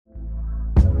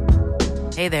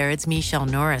Hey there, it's Michelle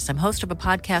Norris. I'm host of a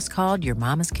podcast called Your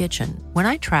Mama's Kitchen. When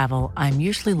I travel, I'm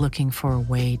usually looking for a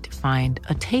way to find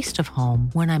a taste of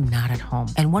home when I'm not at home.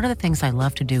 And one of the things I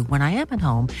love to do when I am at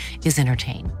home is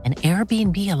entertain. And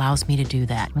Airbnb allows me to do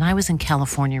that. When I was in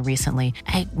California recently,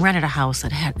 I rented a house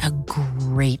that had a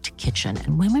great kitchen.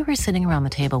 And when we were sitting around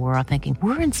the table, we were all thinking,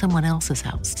 we're in someone else's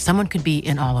house. Someone could be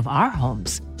in all of our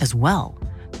homes as well.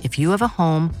 If you have a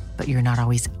home, but you're not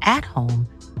always at home,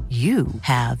 you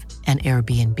have an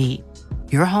Airbnb.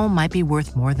 Your home might be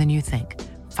worth more than you think.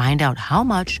 Find out how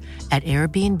much at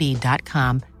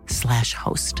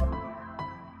airbnb.com/host.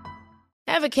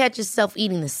 Ever catch yourself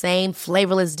eating the same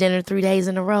flavorless dinner 3 days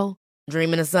in a row?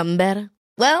 Dreaming of something better?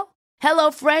 Well,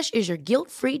 HelloFresh is your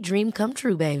guilt-free dream come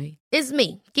true, baby. It's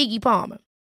me, Keke Palmer.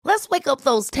 Let's wake up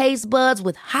those taste buds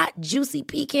with hot, juicy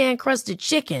pecan-crusted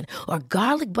chicken or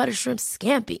garlic butter shrimp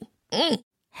scampi.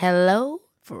 Hello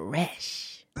Fresh.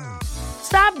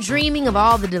 Stop dreaming of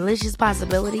all the delicious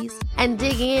possibilities and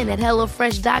dig in at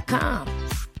HelloFresh.com.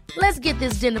 Let's get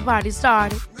this dinner party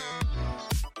started.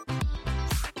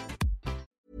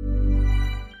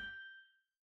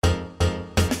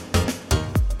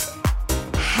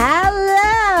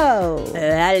 Hello.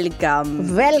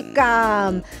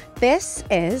 Welcome. This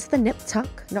is the Nip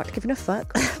Tuck, not giving a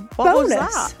fuck. What bonus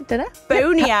was that? Dinner.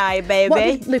 Bony eye, baby. What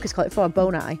did Lucas call it for? A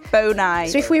bone eye. Bone eye.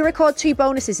 So if we record 2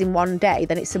 bonuses in one day,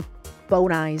 then it's a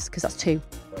bone eyes, because that's 2.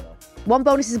 1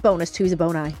 bonus is a bonus, 2 is a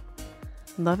bone eye.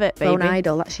 Love it, baby. Bone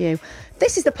idol, that's you.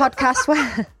 This is the podcast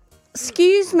where...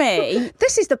 Excuse me.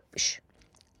 This is the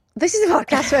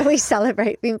podcast where we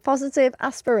celebrate being positive,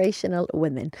 aspirational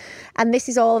women. And this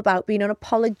is all about being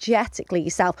unapologetically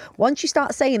yourself. Once you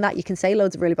start saying that, you can say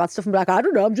loads of really bad stuff and be like, I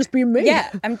don't know, I'm just being me. Yeah,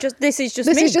 this is just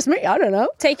me. This is just me, I don't know.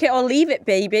 Take it or leave it,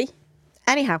 baby.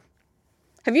 Anyhow.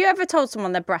 Have you ever told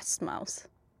someone their breath smells?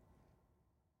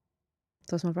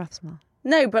 Does my breath smell?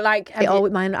 No, but like... I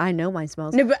know mine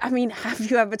smells. No, but I mean,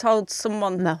 have you ever told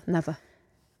someone... No, never.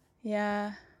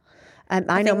 Yeah...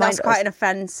 I know that's quite an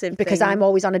offensive because thing. I'm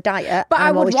always on a diet. But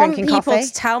I'm always drinking coffee. I would want people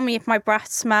to tell me if my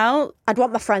breath smelled. I'd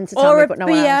want my friend to tell me, but no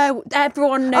one else.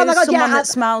 Everyone knows someone that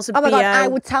smells of BO. Oh my God, I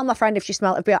would tell my friend if she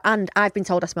smelled of BO, and I've been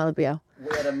told I smell of BO.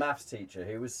 We had a maths teacher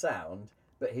who was sound,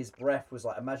 but his breath was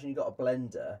like, imagine you got a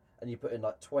blender and you put in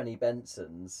like 20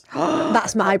 Bensons.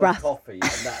 That's my breath. Coffee, and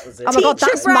that was it. Oh my God,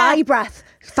 that's my breath.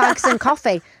 Fags and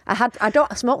coffee. I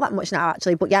don't smoke that much now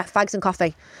actually, but yeah, fags and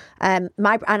coffee. And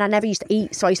I never used to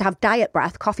eat, so I used to have diet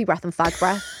breath, coffee breath, and fag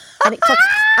breath. And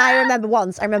I remember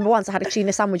once I had a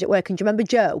tuna sandwich at work, and do you remember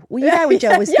Joe? Were you there when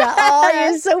Joe was there? Oh,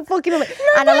 he was so fucking lovely.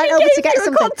 And I went over to get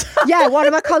something. Yeah, one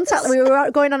of my we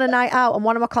were going on a night out, and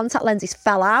one of my contact lenses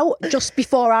fell out just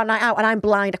before our night out, and I'm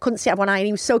blind. I couldn't see out of one eye, and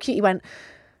he was so cute. He went,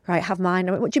 right, have mine.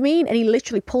 I went, what do you mean? And he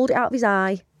literally pulled it out of his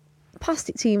eye, passed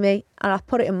it to me, and I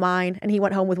put it in mine, and he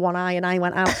went home with one eye and I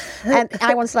went out. And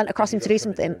I once leant across him to do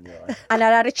something, and I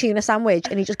had a tuna sandwich,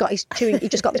 and he just got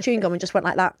the chewing gum and just went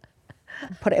like that,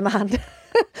 put it in my hand.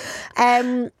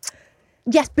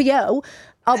 Yes, BO.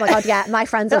 Oh my God, yeah, my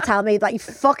friends will tell me that you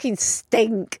fucking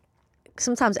stink.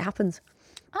 Sometimes it happens.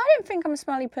 I don't think I'm a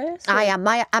smelly person. I am.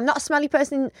 I'm not a smelly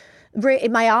person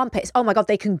in my armpits. Oh my God,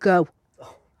 they can go.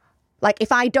 Like,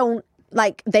 if I don't,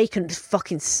 like, they can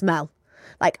fucking smell.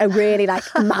 Like, a really, like,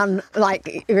 man,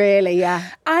 like, really,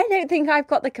 yeah. I don't think I've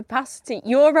got the capacity.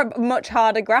 You're a much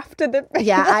harder grafter than me.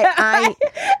 Yeah, I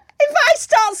if I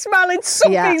start smelling,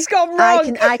 something's gone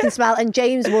wrong. I can smell, and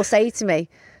James will say to me,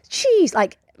 geez,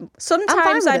 like...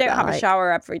 Sometimes I don't have a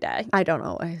shower every day. I don't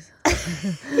always.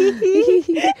 Do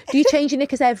you change your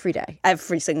knickers every day?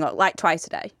 Every single, like twice a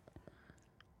day.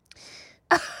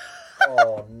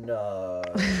 Oh, no.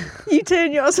 You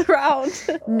turn yours around.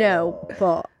 No,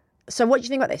 but... So what do you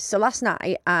think about this? So last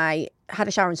night, I had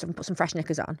a shower and put some fresh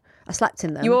knickers on. I slept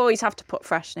in them. You always have to put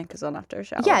fresh knickers on after a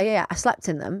shower. Yeah. I slept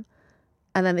in them.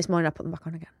 And then this morning, I put them back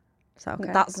on again. So,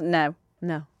 okay. That's... No.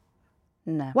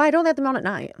 Why don't they have them on at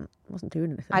night? I wasn't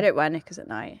doing anything. I don't wear knickers at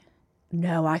night.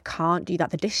 No, I can't do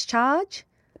that. The discharge?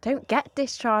 I don't get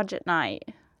discharge at night.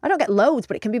 I don't get loads,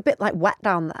 but it can be a bit like wet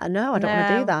down there. No, I don't want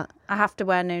to do that. I have to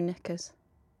wear no knickers.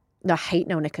 No, I hate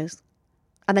no knickers.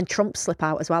 And then trumps slip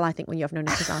out as well, I think, when you have no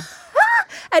knickers on.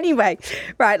 Anyway,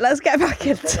 right, let's get back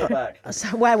into it.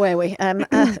 So where were we? I'm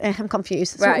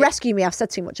confused. So rescue me, I've said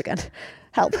too much again.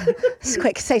 Help.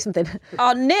 Quick, say something.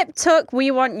 On Nip Tuck, we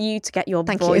want you to get your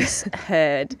voice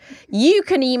heard. You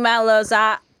can email us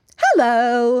at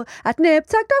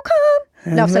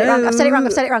hello@niptuck.com. No, I've said it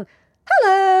wrong.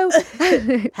 hello.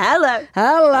 Hello.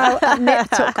 Hello at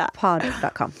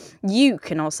niptuckpod.com. You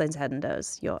can also send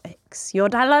us your icks, your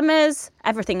dilemmas,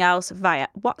 everything else via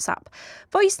WhatsApp.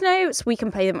 Voice notes, we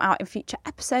can play them out in future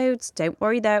episodes. Don't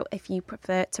worry though, if you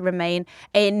prefer to remain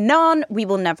a non, we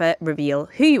will never reveal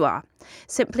who you are.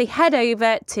 Simply head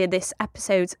over to this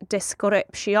episode's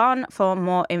description for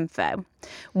more info.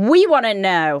 We want to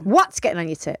know What's getting on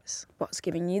your tits? what's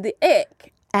giving you the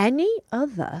ick. Any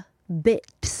other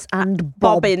bits and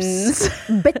bobs? Bobbins.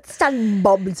 Bits and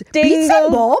bobs. Dingle. Bits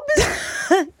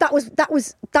and bobs.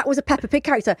 that was a Peppa Pig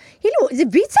character. You know, it's a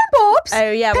Bits and Bobs.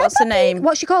 Oh yeah, what's Peppa her name? Pig.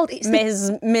 What's she called? It's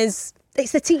Ms.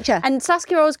 It's the teacher. And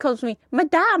Saskia always calls me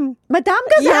Madame. Madame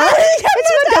Gazelle.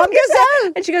 It's Madame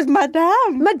Gazelle. And she goes,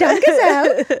 Madame. Madame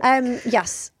Gazelle.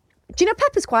 Yes. Do you know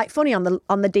Peppa's quite funny on the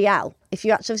DL? If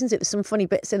you actually listen to it, there's some funny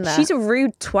bits in there. She's a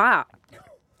rude twat.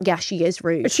 Yeah, she is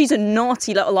rude. She's a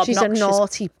naughty little obnoxious She's a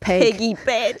naughty pig. piggy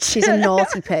bitch. She's a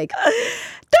naughty pig.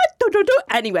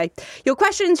 Anyway, your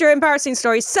questions, your embarrassing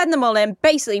stories, send them all in.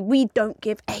 Basically, we don't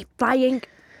give a flying Do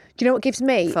you know what gives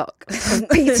me fuck.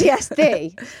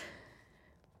 PTSD?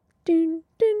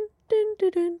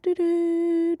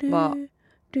 What?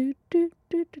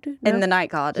 In the night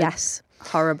garden? Yes.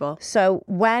 Horrible. So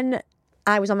when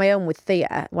I was on my own with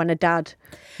Thea, when her dad,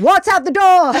 what's out the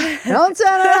door? Don't turn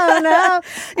around now.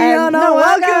 You're not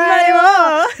welcome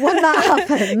anymore. When that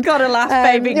happened. Gotta laugh,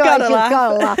 baby. You know, Gotta you've laugh.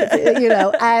 Gotta laugh. You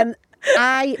know.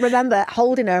 I remember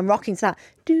holding her and rocking to that.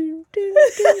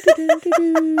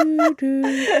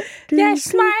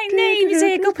 Yes, my name is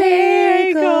Iggle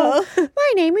Piggle.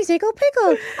 My name is Iggle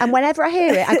Piggle. And whenever I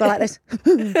hear it, I go like this.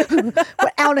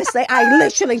 But honestly, I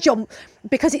literally jump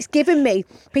because it's given me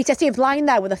PTSD of lying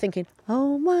there with her thinking,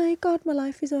 oh my God, my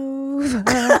life is over.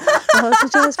 My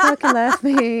husband just fucking left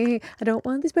me. I don't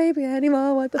want this baby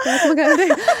anymore. What the fuck am I going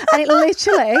to do? And it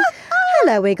literally,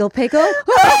 hello, Iggle Piggle.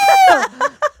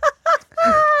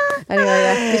 Anyway,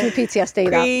 yeah, gives me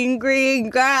PTSD. Green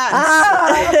grass.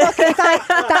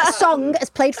 That song is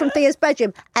played from Thea's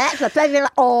bedroom, and actually played it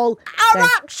all.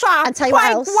 And tell you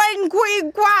what else.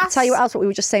 Green grass. Tell you what else. What we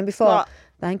were just saying before. What?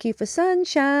 Thank you for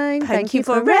sunshine. Thank you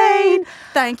for rain.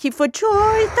 Thank you for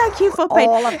joy. Thank you for pain.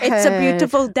 All I've It's a heard-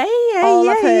 beautiful day. All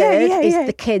I've heard is yeah.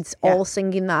 the kids all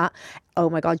singing that. Oh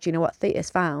my God, do you know what Thea's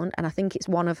found? And I think it's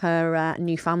one of her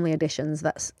new family editions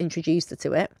that's introduced her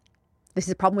to it. This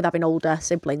is a problem with having older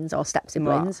siblings or step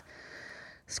siblings.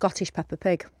 Scottish Peppa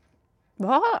Pig.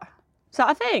 What? Is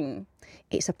that a thing?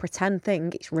 It's a pretend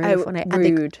thing. It's really funny.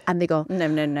 Rude. And they go,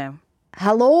 No.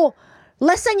 hello,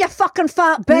 listen, you fucking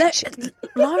fat bitch.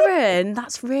 Lauren,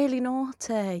 that's really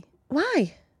naughty.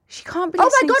 Why? She can't be. Oh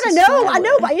my God, I listening to know,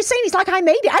 swear. but you're saying it's like I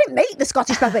made it. I didn't make the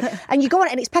Scottish Peppa Pig. And you go on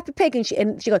it and it's Peppa Pig and she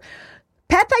goes,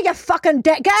 Peppa, you fucking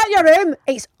dick, get out of your room.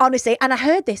 It's honestly, and I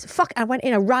heard this, I went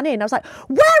in, I ran in, I was like,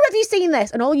 where have you seen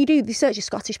this? And all you do, you search your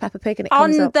Scottish Peppa Pig and it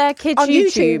comes On up. their kids' On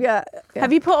YouTube. Yeah.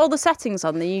 Have you put all the settings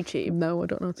on the YouTube? No, I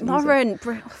don't know what to use it. Lauren.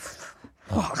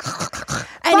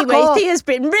 Anyway, off. Thea's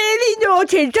been really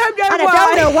naughty. Don't know And why. I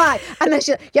don't know why. And then she's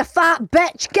like, you fat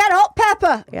bitch, get up,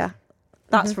 Peppa. Yeah.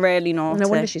 That's really naughty. No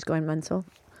wonder she's going mental.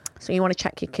 So you want to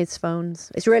check your kids'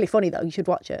 phones. It's really funny though. You should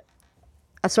watch it.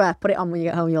 I swear, put it on when you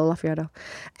get home. You'll laugh your head off.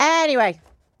 Anyway,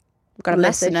 we've got a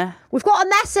message. Listener. We've got a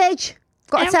message.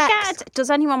 We've got a text. Does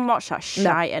anyone watch that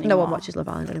shite anymore? No one watches Love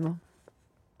Island anymore.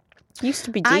 Used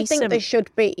to be decent. I think there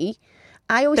should be.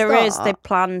 I always There thought, is. They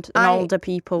planned an older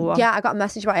people one. Yeah, I got a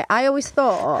message about it. I always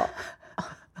thought.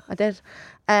 I did.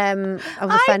 I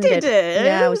was offended. didn't.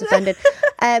 Yeah, I was offended.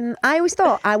 I always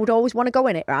thought I would always want to go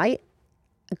in it, right?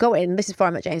 Go in, this is before I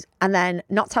met James, and then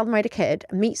not tell them I had a kid,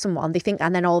 meet someone, they think,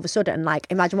 and then all of a sudden, like,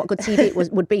 imagine what good TV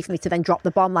it would be for me to then drop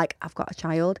the bomb, like, I've got a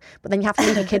child. But then you have to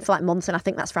leave your kid for like months, and I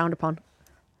think that's frowned upon.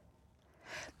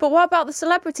 But what about the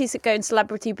celebrities that go in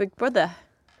Celebrity Big Brother?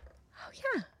 Oh,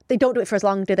 yeah. They don't do it for as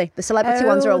long, do they? The celebrity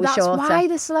ones are always that's shorter. why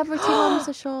the celebrity ones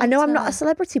are shorter. I know I'm not a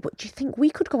celebrity, but do you think we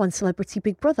could go on Celebrity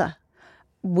Big Brother?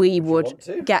 We would want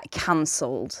to. get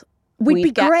cancelled. We'd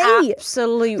be get great.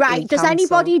 Absolutely. Right, does cancelled.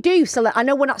 anybody do I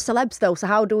know we're not celebs though, so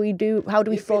how do we You'd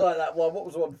be fall? like that one. What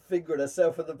was the one fingering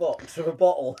herself in the box from a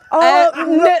bottle? what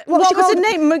was she her called?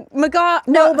 name?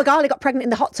 No, Magali got pregnant in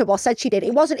the hot tub or said she did.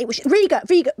 It wasn't, it was Riga,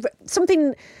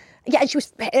 something. Yeah, and she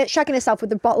was shagging herself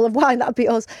with a bottle of wine. That'd be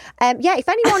us. Yeah, if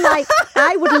anyone like,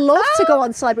 I would love to go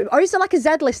on Celebrity. Or is there like a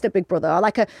Z-lister Big Brother, or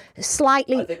like a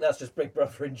slightly, I think that's just Big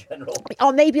Brother in general.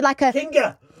 or maybe like a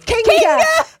Kinga!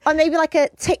 or maybe like a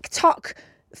TikTok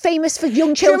famous for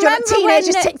young children, and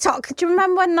teenagers. TikTok. Do you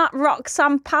remember when that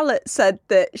Roxanne Pallett said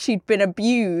that she'd been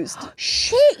abused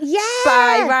Shit, yeah.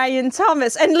 by Ryan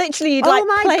Thomas, and literally you'd Oh like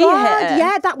my play God, her?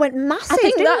 yeah, that went massive. I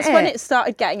think didn't that's when it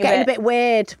started getting a bit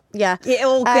weird. Yeah. It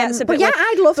all gets a bit but yeah, weird.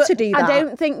 I'd love But to do that. I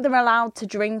don't think they're allowed to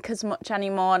drink as much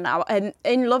anymore now. And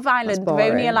in Love Island, they're only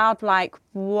boring. allowed like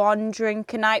one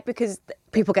drink a night because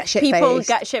People get shit people faced.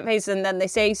 get shit faced and then they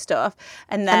say stuff.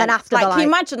 And then after like, they're can you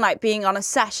like- imagine like being on a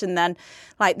session then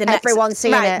like the next... Everyone's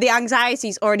seeing it. The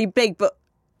anxiety's already big, but...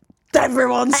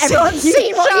 Everyone's seen what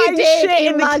you trying did,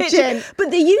 shit in the kitchen. imagine. But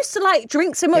they used to like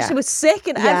drink so much Yeah. they were sick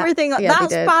and everything. Like, Yeah, they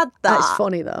that's did. bad. That's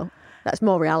funny though. That's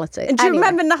more reality. And do you Anyway,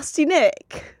 remember Nasty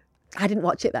Nick? I didn't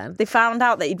watch it then. They found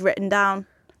out that he'd written down.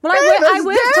 Well, It I was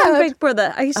worked on dead. Big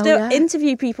Brother. I used Oh, to yeah.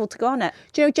 interview people to go on it.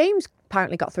 Do you know James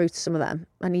apparently got through to some of them,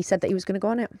 and he said that he was going to go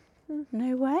on it.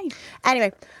 No way.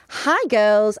 Anyway, hi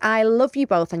girls. I love you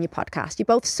both on your podcast. You're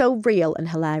both so real and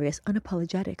hilarious.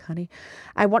 Unapologetic, honey.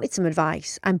 I wanted some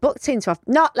advice. I'm booked into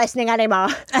not listening anymore.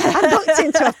 I'm booked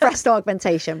into a breast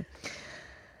augmentation.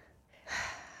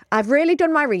 I've really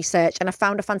done my research and I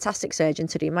found a fantastic surgeon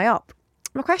to do my op.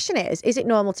 My question is it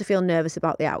normal to feel nervous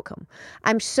about the outcome?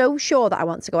 I'm so sure that I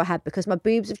want to go ahead because my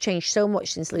boobs have changed so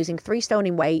much since losing 3 stone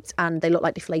in weight and they look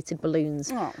like deflated balloons.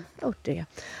 Oh dear.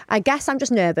 I guess I'm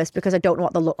just nervous because I don't know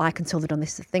what they'll look like until they've done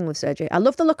this thing with surgery. I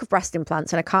love the look of breast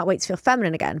implants and I can't wait to feel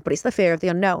feminine again, but it's the fear of the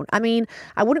unknown. I mean,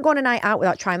 I wouldn't go on a night out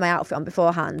without trying my outfit on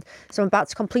beforehand, so I'm about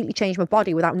to completely change my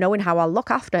body without knowing how I'll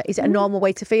look after. Is it a normal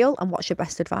way to feel? And what's your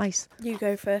best advice? You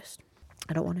go first.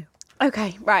 I don't want to.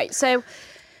 Okay, right. So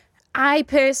I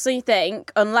personally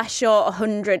think unless you're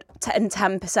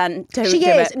 110%, don't She do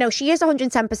is. it. No, she is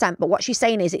 110%. But what she's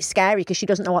saying is it's scary because she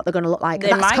doesn't know what they're going to look like. They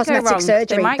That's might go cosmetic wrong.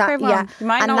 surgery. They might go wrong. Yeah. You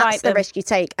might and not that's like the them. risk you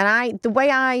take. And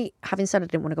having said I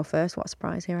didn't want to go first, what a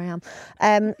surprise, here I am.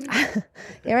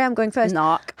 Here I am going first.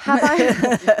 Knock. Have I?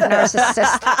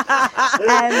 Narcissist.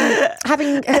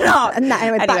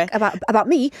 Anyway, back about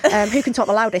me, who can talk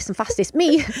the loudest and fastest?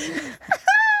 Me.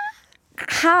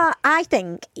 I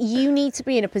think you need to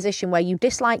be in a position where you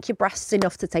dislike your breasts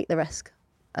enough to take the risk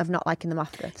of not liking them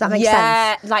after. Does that make sense?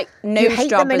 Yeah, like nose hate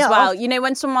job them as enough. well. You know,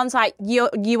 when someone's like, you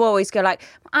always go like,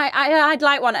 I'd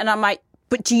like one, and I'm like,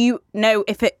 but do you know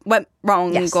if it went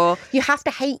wrong? Yes. Or You have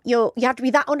to you have to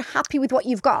be that unhappy with what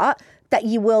you've got that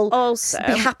you will Also-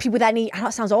 be happy with any. I know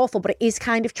it sounds awful, but it is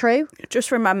kind of true.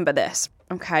 just remember this,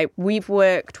 okay? We've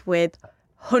worked with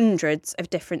hundreds of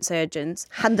different surgeons.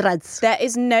 Hundreds. There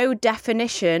is no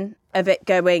definition of it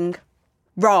going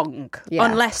wrong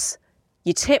unless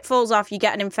your tip falls off, you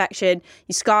get an infection,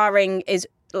 your scarring is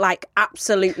like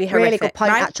absolutely horrific. Really good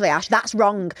point, right? actually, Ash. That's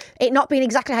wrong. It not being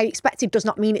exactly how you expected does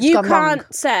not mean it's You gone wrong.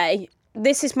 can't say,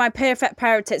 this is my perfect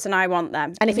pair of tits and I want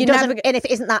them. And if You it doesn't, never- and if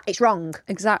it isn't that, it's wrong.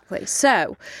 Exactly.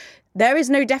 So there is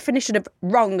no definition of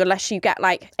wrong unless you get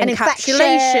like An encapsulation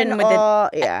infection with or-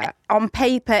 it. yeah. On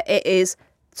paper, it is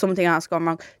something else gone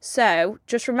wrong. So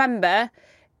just remember,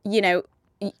 you know,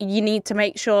 you need to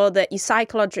make sure that you're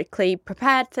psychologically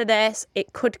prepared for this.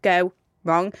 It could go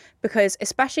wrong because,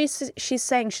 especially she's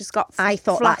saying she's got. I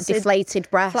thought flaccid, that deflated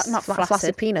breasts, not flaccid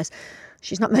flaccid. penis.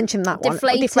 She's not mentioned that one.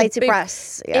 Deflated boob.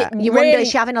 breasts. Yeah. It You wonder, really-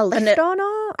 is she having a and lift or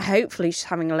not? Hopefully, she's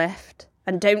having a lift.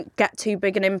 And don't get too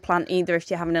big an implant either if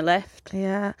you're having a lift.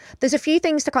 Yeah. There's a few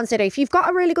things to consider. If you've got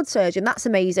a really good surgeon, that's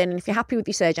amazing. And if you're happy with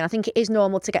your surgeon, I think it is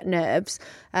normal to get nerves.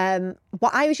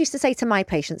 What I always used to say to my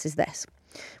patients is this.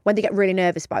 When they get really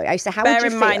nervous about it, I used to say, how would Bear you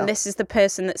in feel? mind, this is the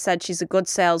person that said she's a good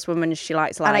saleswoman and she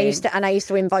likes lying. And I used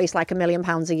to invoice like £1 million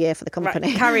a year for the company.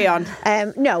 Right, carry on.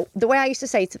 No, the way I used to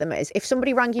say to them is, if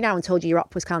somebody rang you now and told you your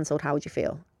op was cancelled, how would you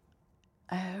feel?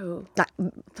 Oh. That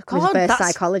God, reverse that's-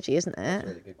 psychology, isn't it?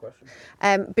 Really good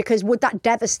question. Because would that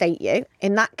devastate you?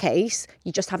 In that case,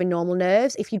 you're just having normal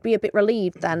nerves. If you'd be a bit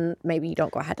relieved, then maybe you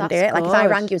don't go ahead and do That's it. Like if I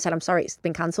good. rang you and said, I'm sorry, it's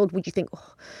been cancelled, would you think,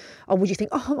 oh, or would you think,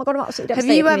 oh my God, I'm absolutely Have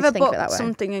devastated? you for me to ever think of it that booked way?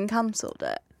 something and cancelled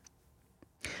it?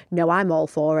 No, I'm all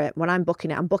for it. When I'm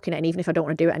booking it, I'm booking it. And even if I don't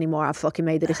want to do it anymore, I've fucking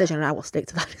made the decision and I will stick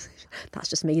to that decision. That's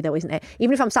just me though, isn't it?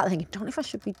 Even if I'm sat there thinking, don't know if I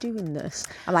should be doing this.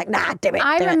 I'm like, nah, do it.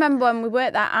 I do it. remember when we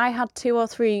worked there, I had 2 or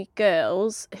 3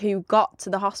 girls who got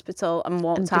to the hospital and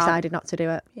walked And out. decided not to do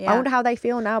it. Yeah. I wonder how they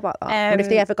feel now about that. And if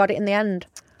they ever got it in the end.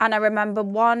 And I remember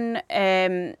one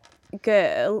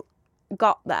girl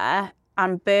got there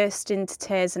and burst into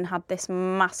tears and had this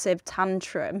massive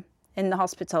tantrum in the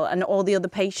hospital, and all the other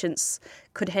patients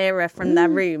could hear her from their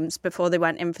rooms before they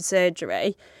went in for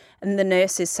surgery. And the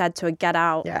nurses said to her, get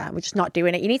out. Yeah, we're just not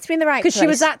doing it. You need to be in the right place. Because she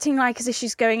was acting like as if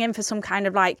she's going in for some kind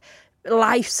of like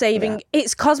life-saving.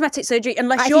 It's cosmetic surgery.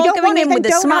 Unless If you're you don't going want it, in then with a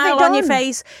don't have smile it on your done.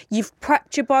 face, you've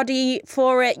prepped your body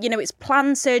for it. You know, it's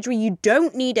planned surgery. You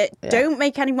don't need it. Don't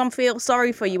make anyone feel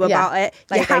sorry for you about it.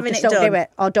 Like You're having just it don't done. do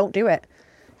it or don't do it.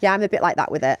 Yeah, I'm a bit like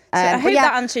that with it. So I but hope yeah,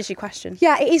 that answers your question.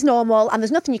 yeah, it is normal and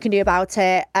there's nothing you can do about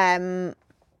it.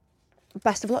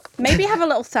 Best of luck. Maybe have a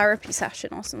little therapy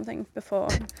session or something before.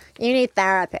 You need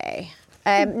therapy.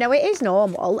 No, it is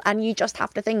normal, and you just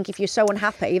have to think if you're so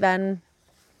unhappy, then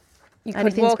You could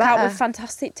anything's walk better. out with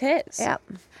fantastic tits. Yeah.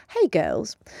 Hey,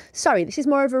 girls. Sorry, this is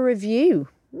more of a review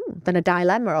than a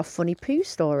dilemma or funny poo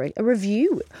story. A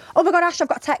review. Oh my God, Ash, I've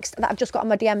got a text that I've just got on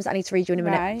my DMs that I need to read you in a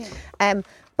minute. Right.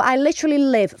 But I literally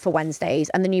live for Wednesdays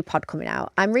and the new pod coming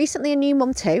out. I'm recently a new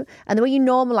mum too, and the way you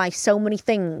normalise so many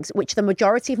things, which the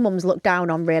majority of mums look down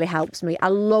on, really helps me. I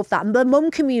love that. The mum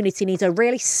community needs a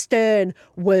really stern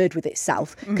word with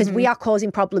itself, because we are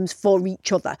causing problems for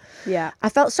each other. Yeah. I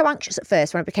felt so anxious at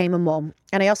first when I became a mum,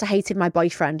 and I also hated my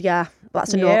boyfriend. Yeah.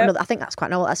 That's another, I think that's quite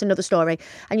normal. That's another story.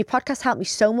 And your podcast helped me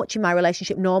so much in my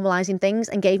relationship, normalising things,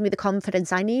 and gave me the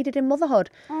confidence I needed in motherhood.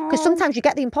 Because sometimes you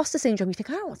get the imposter syndrome. You think,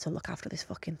 I don't want to look after this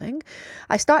fucking thing.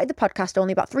 I started the podcast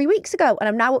only about 3 weeks ago, and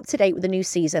I'm now up to date with the new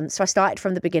season. So I started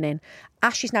from the beginning.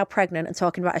 Ash is now pregnant and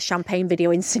talking about a champagne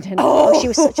video incident. Oh, she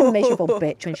was such a miserable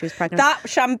bitch when she was pregnant. That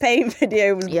champagne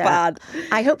video was bad.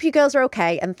 I hope you girls are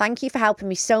okay, and thank you for helping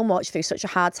me so much through such a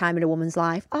hard time in a woman's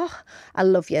life. Oh, I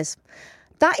love yous.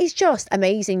 That is just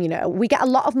amazing, you know. We get a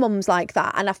lot of mums like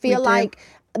that, and I feel like,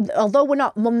 although we're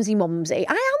not mumsy,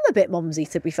 I am a bit mumsy,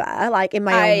 to be fair, like in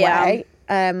my own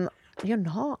way. You're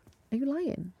not. Are you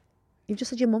lying? You've just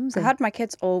said you're mumsy. I had my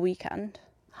kids all weekend.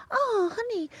 Oh,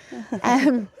 honey.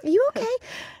 Are you okay?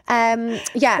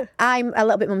 Yeah, I'm a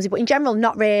little bit mumsy, but in general,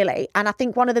 not really. And I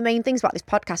think one of the main things about this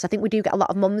podcast, I think we do get a lot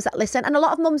of mums that listen, and a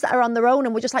lot of mums that are on their own,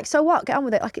 and we're just like, so what? Get on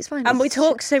with it. Like, it's fine. And we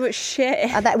talk so much shit.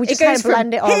 And we just kind of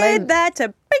blend it all here, in. there to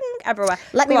bing, everywhere.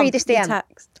 Let me read this DM.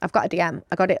 Text. I've got a DM.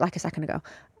 I got it like a second ago.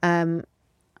 I'm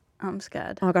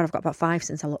scared. Oh my God, I've got about 5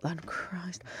 since I looked then.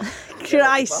 Christ.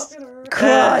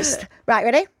 Christ. Right,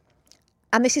 ready?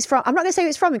 And this is from, I'm not going to say who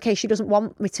it's from in case she doesn't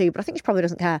want me to, but I think she probably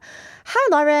doesn't care. Hi,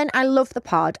 Lauren. I love the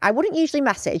pod. I wouldn't usually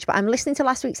message, but I'm listening to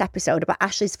last week's episode about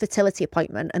Ashley's fertility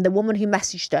appointment and the woman who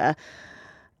messaged her.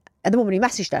 Do you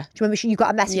remember you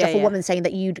got a message off a woman saying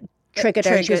that you'd triggered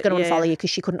her and she was going to unfollow you because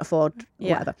she couldn't afford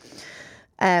whatever.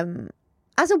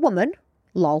 As a woman,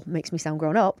 lol, makes me sound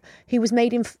grown up, who was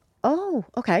made infertile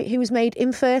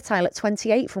at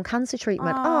 28 from cancer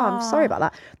treatment. Oh, I'm sorry about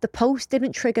that. The post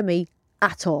didn't trigger me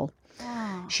at all.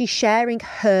 She's sharing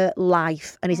her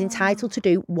life and is entitled to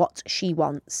do what she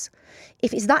wants.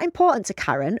 If it's that important to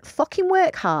Karen, fucking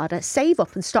work harder, save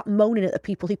up and stop moaning at the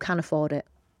people who can afford it.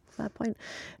 Fair point.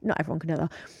 Not everyone can do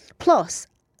that. Plus,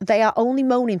 they are only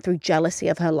moaning through jealousy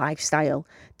of her lifestyle.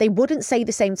 They wouldn't say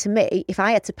the same to me if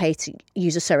I had to pay to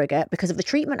use a surrogate because of the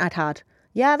treatment I'd had.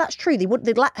 Yeah, that's true.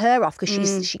 They'd let her off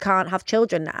because she can't have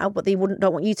children now, but they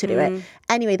don't want you to do it.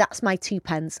 Anyway, that's my 2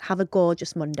 pence. Have a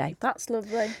gorgeous Monday. That's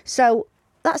lovely. So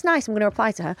that's nice. I'm going to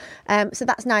reply to her. So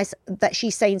that's nice that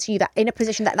she's saying to you that in a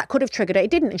position that could have triggered it,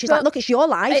 it didn't. And she's like, look, it's your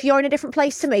life. You're in a different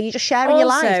place to me. You're just sharing your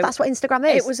life. That's what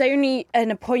Instagram is. It was only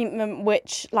an appointment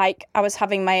which, like, I was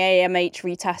having my AMH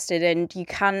retested, and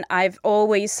I've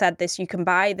always said this, you can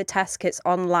buy the test kits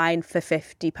online for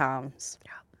 £50.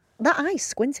 That eye's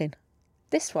squinting.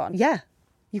 This one? Yeah.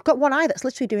 You've got one eye that's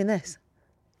literally doing this.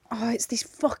 Oh, it's these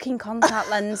fucking contact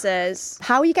lenses.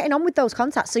 How are you getting on with those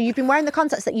contacts? So you've been wearing the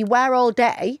contacts that you wear all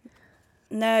day.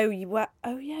 No, you wear...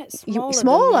 Oh, yeah, it's smaller.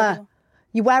 Smaller.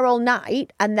 You wear all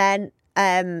night, and then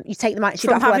you take them out and you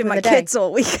don't have to wear them in the day. From having my kids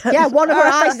all weekend. Yeah, one of her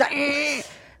eyes is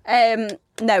like...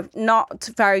 No, not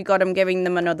very good. I'm giving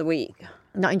them another week.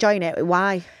 Not enjoying it?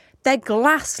 Why? They're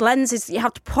glass lenses that you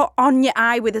have to put on your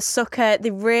eye with a sucker.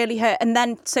 They really hurt. And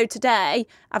then, so today,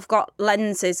 I've got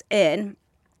lenses in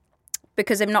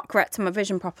because I'm not correcting my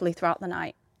vision properly throughout the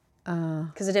night.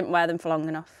 Because I didn't wear them for long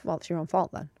enough. Well, it's your own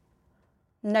fault then.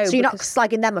 No, so you're not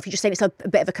slagging them off, you're just saying it's a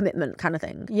bit of a commitment kind of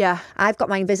thing? Yeah. I've got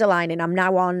my Invisalign in. I'm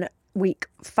now on week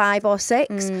 5 or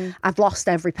 6. I've lost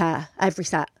every pair, every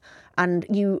set. And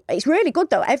it's really good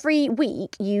though. Every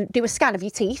week you do a scan of your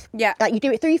teeth. Yeah. Like you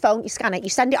do it through your phone, you scan it, you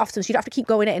send it off to them so you don't have to keep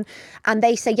going in. And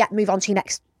they say, yeah, move on to your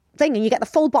next thing, and you get the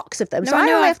full box of them. No, so I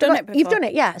know, I've done it before. You've done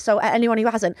it, yeah. So anyone who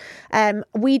hasn't.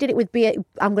 We did it with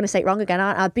I'm going to say it wrong again,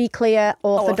 aren't I? Be Clear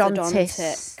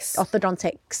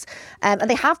Orthodontics. And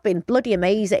they have been bloody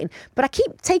amazing. But I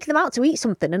keep taking them out to eat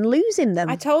something and losing them.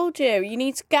 I told you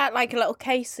need to get like a little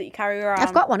case that you carry around.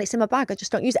 I've got one, it's in my bag, I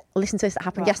just don't use it. Listen to this, that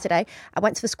happened yesterday. I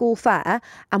went to the school fair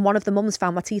and one of the mums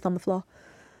found my teeth on the floor.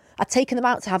 I'd taken them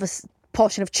out to have a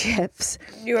portion of chips.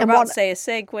 You were about to say a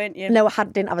cig, weren't you? No, I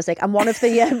didn't have a cig. And one of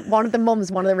the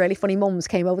mums, one of the really funny mums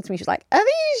came over to me. She was like, "Are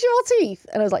these your teeth?"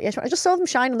 And I was like, "Yeah." I just saw them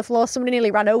shine on the floor. Somebody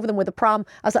nearly ran over them with a pram.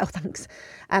 I was like, "Oh, thanks."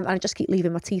 And I just keep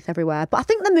leaving my teeth everywhere. But I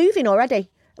think they're moving already.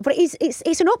 But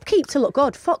it's an upkeep to look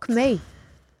good. Fuck me.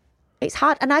 It's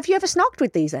hard. And have you ever snogged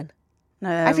with these then? No.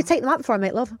 Have you taken them out before I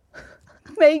make love?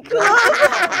 Make love.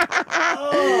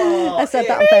 I said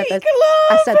that on purpose.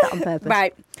 I said that on purpose.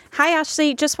 Right. Hi,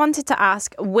 Ashley. Just wanted to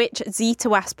ask which Zeta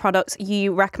West products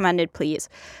you recommended, please.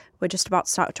 We're just about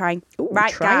to start trying. Ooh,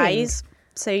 right, trying. guys.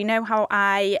 So you know how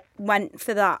I went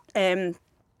for that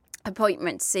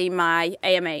appointment to see my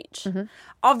AMH? Mm-hmm.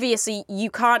 Obviously,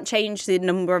 you can't change the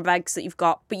number of eggs that you've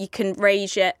got, but you can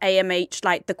raise your AMH,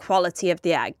 like the quality of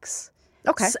the eggs.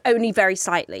 Okay. Only very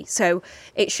slightly. So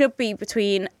it should be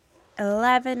between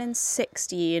 11 and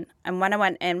 16. And when I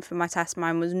went in for my test,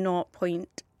 mine was 0.6,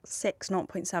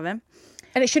 0.7.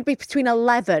 And it should be between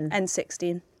 11 and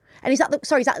 16. And is that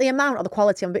the amount or the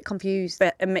quality? I'm a bit confused.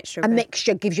 But a mixture. A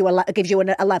mixture gives you a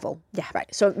level. Yeah.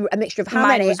 Right. So a mixture of how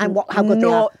Mine many was and how good they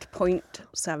are.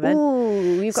 0.7.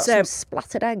 Ooh, you've got some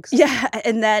splattered eggs. Yeah,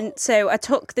 and then so I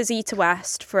took the Zeta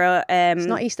West for It's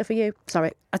not Easter for you.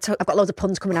 Sorry. I've got loads of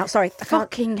puns coming out. Sorry. I can't.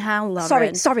 Fucking hell,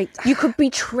 Lauren. Sorry. You could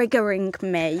be triggering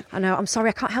me. I know. I'm sorry.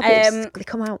 I can't help it. They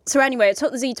come out. So anyway, I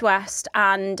took the Zeta West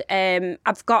and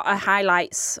I've got a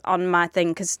highlights on my thing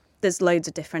because there's loads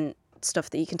of different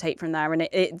stuff that you can take from there,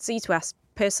 and Zeta West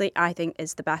personally I think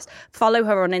is the best. Follow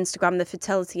her on Instagram. The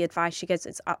fertility advice she gives,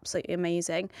 it's absolutely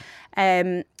amazing,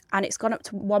 and it's gone up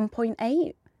to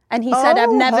 1.8. And he said,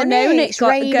 I've never known it's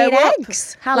got to go up.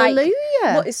 Eggs. Hallelujah.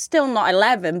 Well, it's still not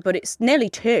 11, but it's nearly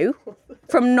 2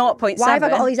 from 0.7. Why have I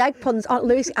got all these egg puns? Oh,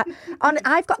 Lewis,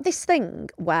 I've got this thing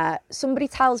where somebody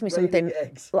tells me something.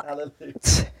 Eggs. Hallelujah.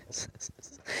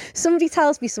 Somebody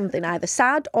tells me something either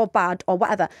sad or bad or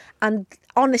whatever, and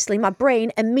honestly, my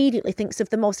brain immediately thinks of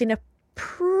the most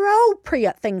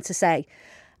inappropriate thing to say.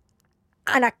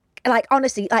 And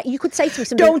honestly, you could say to me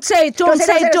something. Don't say it.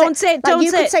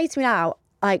 You could say to me now,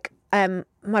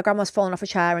 my grandma's fallen off a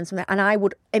chair and something, and I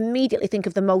would immediately think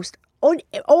of the most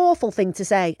awful thing to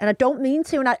say, and I don't mean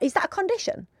to. And is that a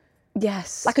condition?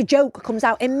 Yes. Like a joke comes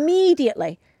out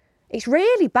immediately. It's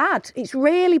really bad. It's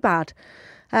really bad.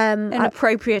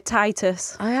 Inappropriate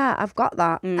Titus. Oh yeah, I've got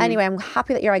that. Anyway, I'm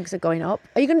happy that your eggs are going up.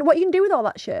 What are you gonna do with all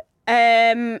that shit?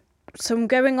 So I'm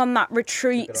going on that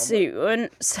retreat soon.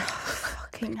 So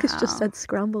fucking hell. It's just said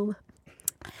scrambled.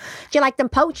 Do you like them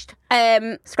poached?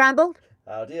 Scrambled?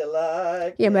 How do you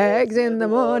like your eggs in the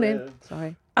morning?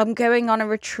 Sorry. I'm going on a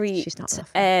retreat. She's not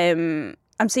laughing.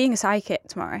 I'm seeing a psychic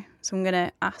tomorrow, so I'm going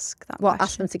to ask that What, question.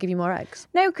 ask them to give you more eggs?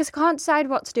 No, because I can't decide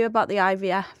what to do about the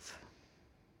IVF.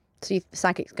 So the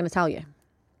psychic's going to tell you?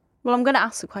 Well, I'm going to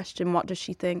ask the question, what does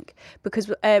she think? Because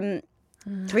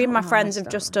 3 of my friends have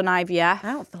just done IVF.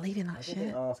 I don't believe in that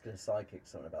shit. Asking a psychic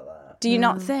something about that. Do you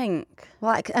not think?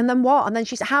 And then what? And then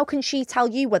how can she tell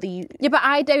you whether you... Yeah, but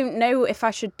I don't know if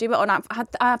I should do it or not.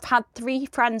 I've had 3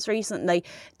 friends recently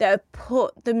that have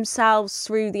put themselves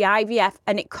through the IVF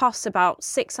and it costs about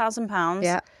 £6,000.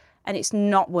 Yeah. And it's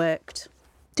not worked.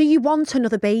 Do you want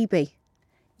another baby?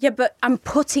 Yeah, but I'm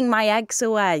putting my eggs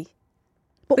away.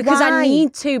 But because why? I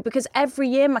need to, because every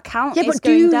year my count is but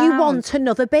going down. do you want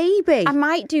another baby? I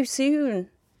might do soon.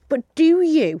 But do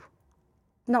you?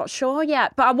 Not sure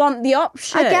yet, but I want the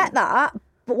option. I get that.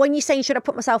 But when you're saying, should I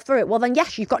put myself through it? Well, then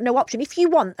yes, you've got no option. If you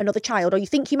want another child or you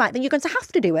think you might, then you're going to have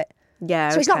to do it. Yeah.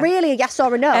 So it's not really a yes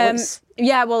or a no.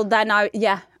 Yeah, well then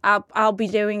I'll be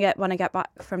doing it when I get back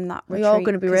from that retreat. You're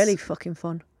going to be really fucking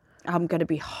fun. I'm going to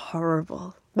be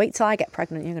horrible. Wait till I get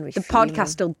pregnant. You're going to be The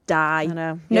podcast will die. I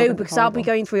know. No, because I'll be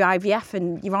going through IVF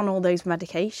and you're on all those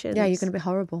medications. Yeah, you're going to be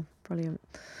horrible. Brilliant.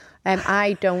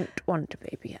 I don't want a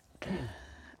baby yet.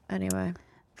 Anyway.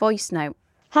 Voice note.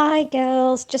 Hi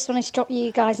girls, just wanted to drop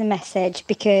you guys a message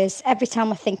because every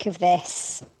time I think of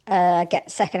this, I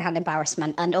get secondhand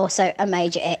embarrassment and also a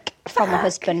major ick from my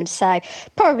husband. So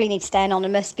probably need to stay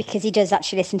anonymous because he does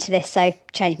actually listen to this. So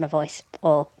change my voice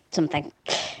or something.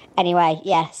 Anyway,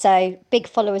 yeah, so big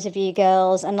followers of you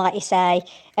girls. And like you say,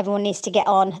 everyone needs to get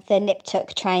on the nip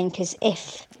tuck train because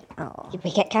if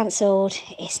we get cancelled,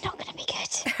 it's not going to be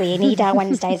good. We need our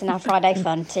Wednesdays and our Friday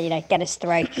fun to, get us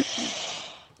through.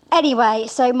 Anyway,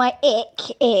 so my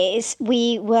ick is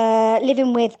we were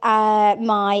living with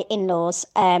my in-laws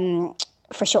for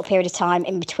a short period of time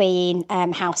in between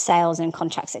house sales and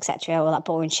contracts, etc., all that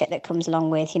boring shit that comes along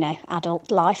with, adult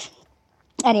life.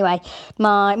 Anyway,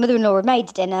 my mother-in-law had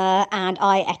made dinner and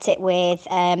I ate it with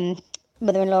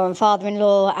mother-in-law and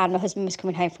father-in-law, and my husband was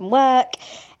coming home from work.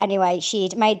 Anyway,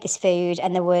 she'd made this food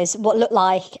and there was what looked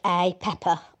like a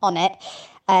pepper on it.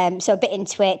 So a bit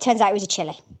into it. Turns out it was a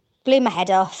chilli. Blew my head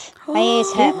off. My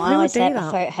ears hurt, my eyes hurt, my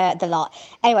throat hurt the lot.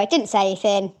 Anyway, didn't say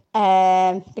anything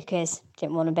because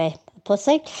didn't want to be a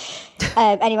pussy.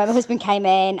 Anyway, my husband came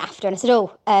in after and I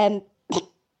said,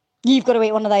 you've got to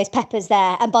eat one of those peppers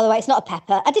there. And by the way, it's not a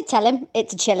pepper. I did tell him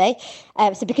it's a chili.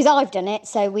 So because I've done it,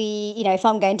 so if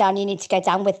I'm going down, you need to go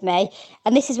down with me.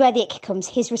 And this is where the ick comes.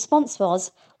 His response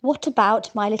was, what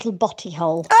about my little botty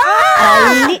hole? And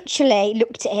I literally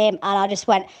looked at him and I just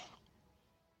went,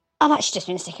 I've actually just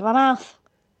been sticking my mouth.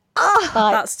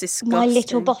 That's disgusting. My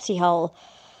little botty hole.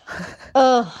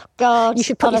 Oh, God. You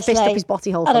should put your fist up his botty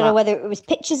hole. I don't know whether it was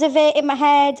pictures of it in my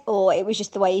head or it was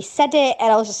just the way he said it.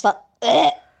 And I was just like,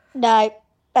 no.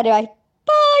 Anyway,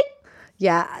 bye.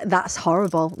 Yeah, that's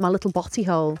horrible. My little botty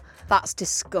hole. That's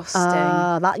disgusting.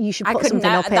 That you should put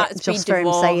something up it just for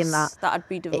him saying that. That'd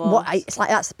be divorce. It's like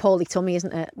that's poorly tummy,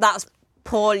 isn't it? That's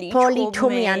poorly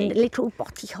tummy and little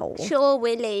botty hole. Sure,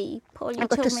 Willy. Poorly I've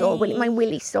got tummy. a sore willy. My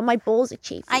willy, so my balls are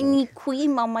cheap. I need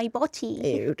cream on my body.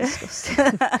 Ew,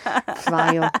 disgusting.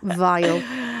 Vile.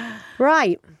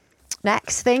 Right.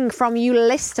 Next thing from you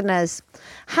listeners.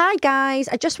 Hi guys,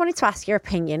 I just wanted to ask your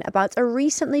opinion about a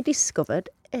recently discovered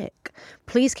ick.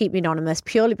 Please keep me anonymous,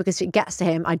 purely because if it gets to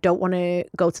him, I don't want to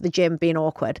go to the gym being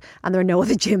awkward and there are no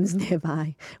other gyms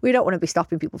nearby. We don't want to be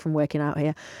stopping people from working out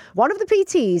here. One of the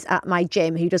PTs at my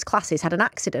gym who does classes had an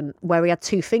accident where he had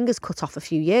 2 fingers cut off a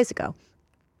few years ago.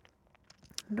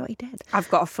 No, he did. I've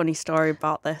got a funny story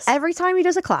about this. Every time he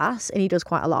does a class, and he does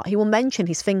quite a lot, he will mention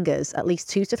his fingers at least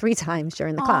 2 to 3 times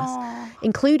during the class,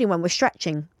 including when we're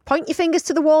stretching. Point your fingers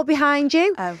to the wall behind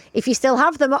you. If you still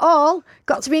have them at all.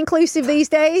 Got to be inclusive these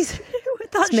days.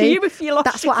 That's me. You if you lost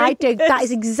That's what I do. That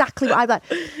is exactly what I like.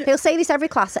 He'll say this every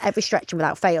class at every stretching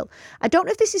without fail. I don't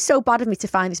know if this is so bad of me to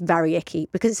find this very icky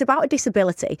because it's about a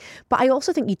disability, but I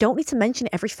also think you don't need to mention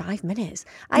it every 5 minutes.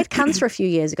 I had cancer a few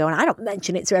years ago and I don't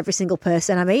mention it to every single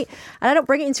person I meet and I don't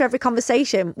bring it into every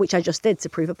conversation, which I just did to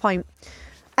prove a point.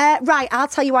 Right, I'll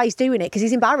tell you why he's doing it because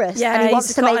he's embarrassed. Yeah, and he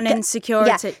wants to got make an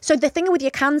insecurity. Yeah. So the thing with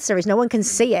your cancer is no one can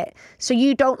see it. So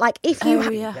you don't if you.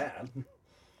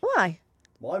 Why?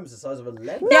 Mine was the size of a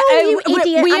lemon. No, you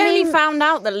idiot. We only found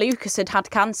out that Lucas had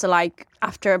cancer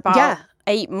after about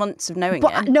 8 months of knowing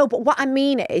it. No, but what I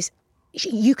mean is,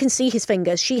 you can see his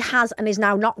fingers. She has and is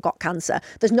now not got cancer.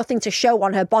 There's nothing to show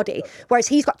on her body. Whereas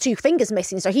he's got 2 fingers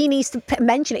missing, so he needs to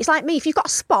mention it. It's like me. If you've got a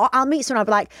spot, I'll meet someone. I'll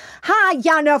be like, "Hi,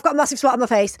 yeah, no, I've got a massive spot on my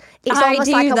face." It's almost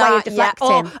like a way of deflecting.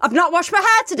 Yeah. Oh, I've not washed my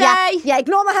hair today. Yeah,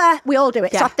 ignore my hair. We all do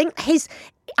it. Yeah. So I think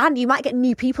and you might get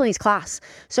new people in his class.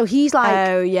 So he's like,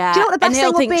 oh, yeah. Do you know what the best thing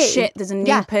would be? And he'll think, shit, there's a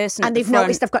new person and they've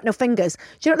noticed I've got no fingers. Do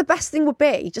you know what the best thing would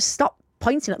be? Just stop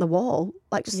pointing at the wall.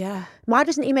 Why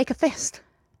doesn't he make a fist?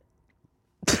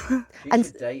 You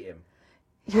should date him.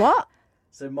 What?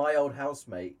 So my old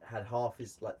housemate had half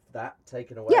his that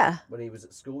taken away when he was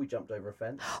at school. He jumped over a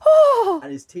fence.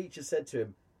 And his teacher said to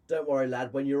him, "Don't worry,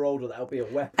 lad. When you're older, that'll be a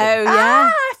weapon." Oh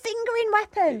yeah, fingering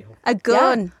weapon. A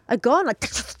gun. Yeah, a gun.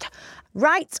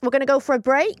 Right, we're going to go for a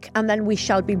break, and then we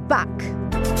shall be back.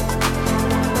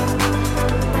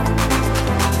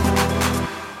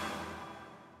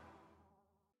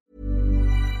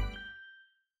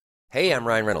 Hey, I'm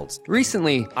Ryan Reynolds.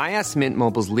 Recently, I asked Mint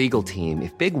Mobile's legal team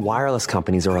if big wireless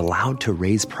companies are allowed to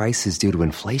raise prices due to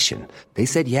inflation. They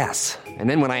said yes. And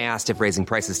then when I asked if raising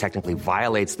prices technically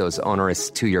violates those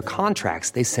onerous 2-year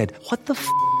contracts, they said, "What the f***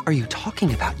 are you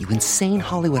talking about, you insane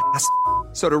Hollywood ass?"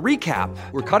 So to recap,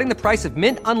 we're cutting the price of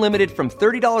Mint Unlimited from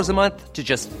 $30 a month to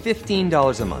just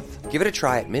 $15 a month. Give it a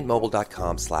try at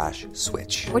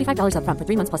mintmobile.com/switch. $45 up front for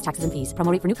 3 months plus taxes and fees.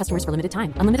 Promo rate for new customers for limited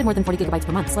time. Unlimited more than 40 gigabytes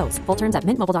per month. Slows full terms at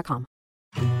mintmobile.com.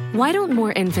 Why don't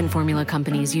more infant formula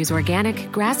companies use organic,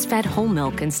 grass-fed whole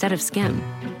milk instead of skim?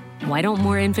 Why don't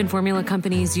more infant formula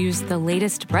companies use the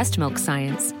latest breast milk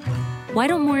science? Why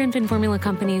don't more infant formula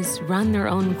companies run their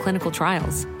own clinical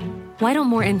trials? Why don't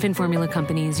more infant formula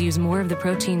companies use more of the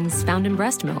proteins found in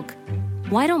breast milk?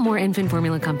 Why don't more infant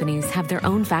formula companies have their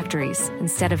own factories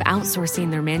instead of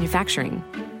outsourcing their manufacturing?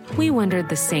 We wondered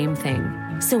the same thing.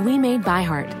 So we made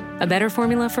ByHeart, a better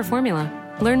formula for formula.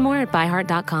 Learn more at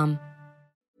byheart.com.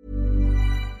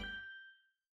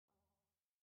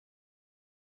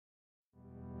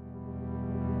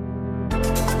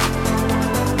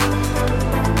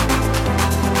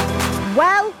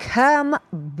 Welcome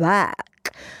back.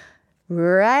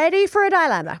 Ready for a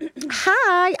dilemma?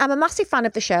 Hi, I'm a massive fan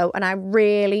of the show and I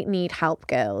really need help,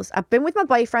 girls. I've been with my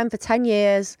boyfriend for 10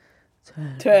 years.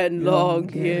 10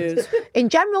 long years. In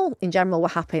general, we're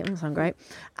happy. It doesn't sound great.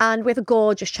 And we have a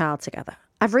gorgeous child together.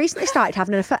 I've recently started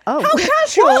having an affair. Oh, how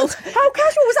casual! What? How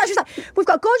casual was that? She's like, we've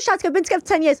got a gorgeous child together, been together for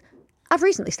 10 years. I've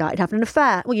recently started having an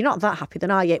affair. Well, you're not that happy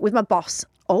then, are you? With my boss.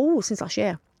 Oh, since last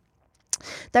year.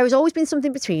 There has always been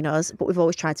something between us, but we've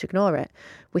always tried to ignore it.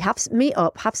 We meet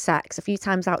up, have sex a few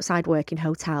times outside work in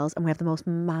hotels, and we have the most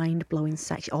mind-blowing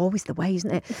sex. Always the way,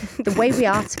 isn't it? The way we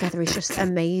are together is just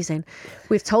amazing.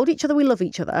 We've told each other we love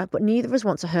each other, but neither of us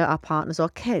want to hurt our partners or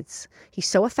kids. He's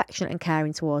so affectionate and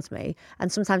caring towards me,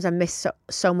 and sometimes I miss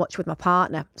so much with my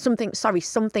partner. Something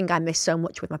I miss so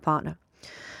much with my partner.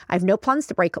 I have no plans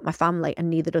to break up my family, and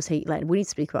neither does he. We need to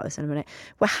speak about this in a minute.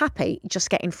 We're happy just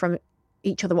getting from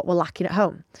each other what we're lacking at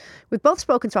home. We've both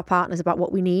spoken to our partners about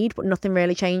what we need, but nothing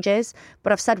really changes.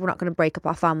 But I've said we're not going to break up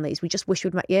our families. We just wish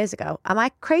we'd met years ago. Am I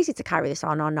crazy to carry this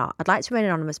on or not? I'd like to remain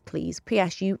anonymous, please.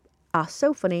 P.S. You are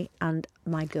so funny and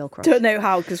my girl crush. Don't know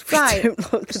how, because we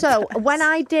don't look So when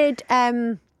I did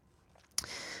a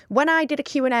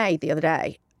Q&A the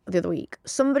other week,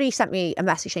 somebody sent me a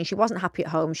message saying she wasn't happy at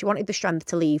home. She wanted the strength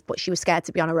to leave, but she was scared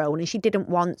to be on her own, and she didn't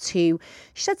want to.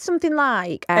 She said something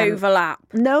like overlap.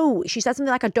 No, she said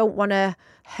something like, I don't want to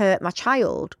hurt my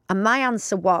child. And my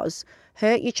answer was,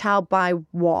 hurt your child by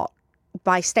what?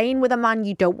 By staying with a man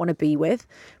you don't want to be with,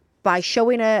 by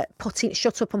showing her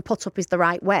shut up and put up is the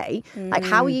right way. Like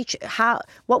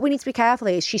what we need to be careful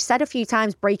is, she said a few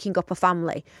times breaking up a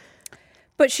family.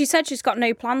 But she said she's got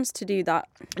no plans to do that.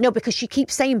 No, because she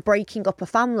keeps saying breaking up a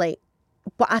family.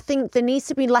 But I think there needs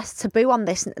to be less taboo on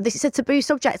this. This is a taboo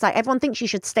subject. Like, everyone thinks you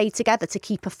should stay together to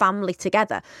keep a family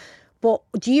together. But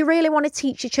do you really want to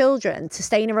teach your children to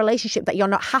stay in a relationship that you're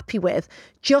not happy with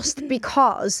just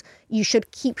because you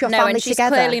should keep your family she's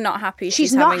together? Clearly not happy.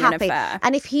 She's not happy. An affair.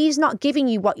 And if he's not giving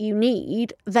you what you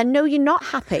need, then no, you're not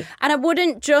happy. And I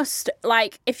wouldn't just,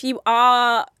 if you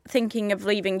are thinking of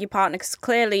leaving your partner, because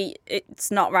clearly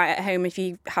it's not right at home if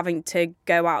you're having to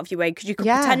go out of your way, because you could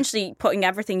potentially putting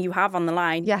everything you have on the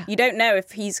line. Yeah. You don't know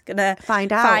if he's going to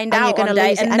find out one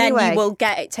day, and anyway. then you will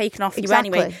get it taken off you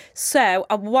anyway. So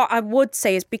what I would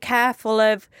say is be careful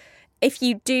of, if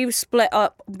you do split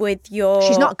up with your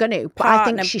She's not going to, but partner,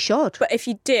 I think she should. But if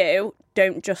you do,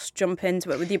 don't just jump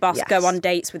into it with your boss. Yes. Go on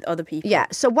dates with other people. Yeah.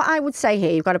 So what I would say here,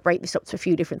 you've got to break this up to a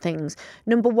few different things.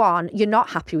 Number one, you're not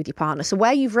happy with your partner. So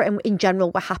where you've written in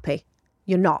general, we're happy,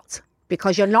 you're not.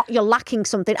 Because you're lacking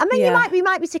something. I mean, you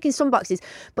might be ticking some boxes,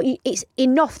 but it's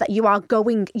enough that you're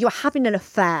having an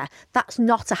affair. That's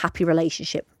not a happy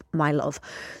relationship, my love.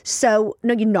 So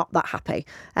no, you're not that happy.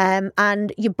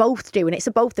 And you're both doing it.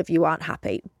 So both of you aren't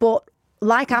happy. But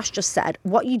like Ash just said,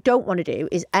 what you don't want to do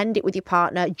is end it with your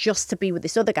partner just to be with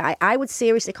this other guy. I would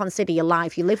seriously consider your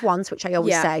life. You live once, which I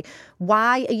always say.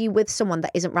 Why are you with someone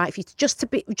that isn't right for you? Just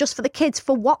for the kids.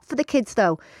 For what? For the kids,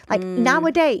 though.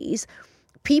 Nowadays,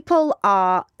 people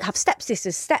have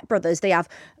stepsisters, stepbrothers, they have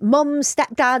mums,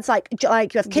 stepdads, like you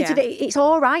have kids. Yeah. It's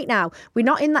all right now. We're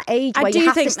not in that age where you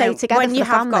have to stay together when for you the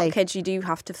have family. got kids, you do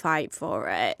have to fight for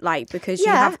it, because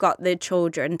you have got the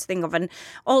children to think of. And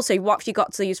also, what have you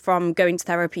got to lose from going to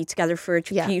therapy together for a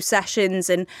few sessions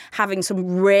and having some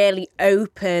really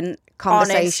open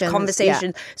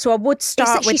conversation. So I would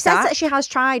start with that. She says that she has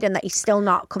tried and that he's still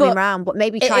not coming around, but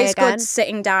maybe try again. It is good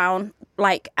sitting down,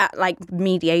 at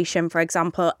mediation, for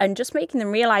example, and just making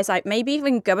them realise, maybe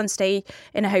even go and stay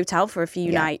in a hotel for a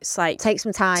few nights. Take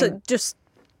some time. So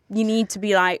you need to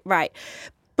be right.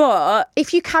 But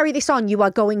if you carry this on, you are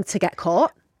going to get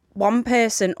caught. One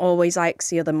person always likes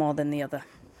the other more than the other.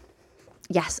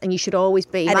 Yes, and you should always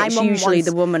be. And it's usually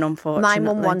the woman, unfortunately. My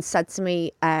mum once said to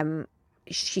me,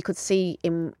 she could see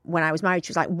when I was married, she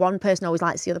was like, one person always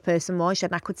likes the other person more. She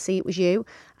said, and I could see it was you.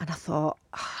 And I thought,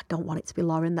 I don't want it to be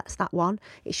Lauren, that's that one.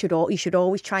 You should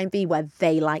always try and be where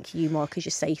they like you more because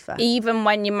you're safer. Even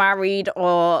when you're married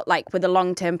or with a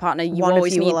long-term partner, you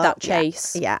always need that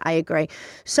chase. Yeah, I agree.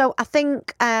 So I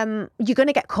think you're going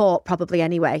to get caught probably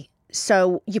anyway.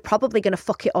 So you're probably going to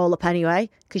fuck it all up anyway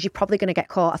because you're probably going to get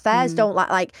caught. Affairs don't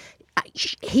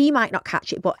he might not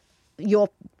catch it, but your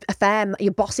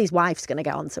boss's wife's going to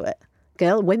get onto it.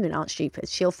 Women aren't stupid.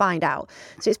 She'll find out.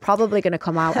 So it's probably going to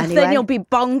come out anyway. Then you'll be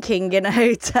bonking in a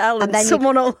hotel and then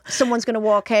someone's going to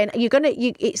walk in.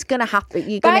 It's going to happen.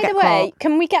 You're going to get caught. By the way,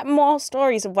 can we get more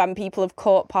stories of when people have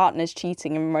caught partners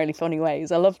cheating in really funny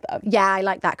ways? I love them. Yeah, I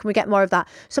like that. Can we get more of that?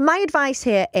 So my advice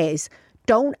here is,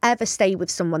 don't ever stay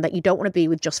with someone that you don't want to be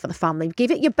with just for the family.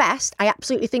 Give it your best. I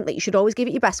absolutely think that you should always give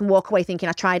it your best and walk away thinking,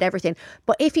 I tried everything.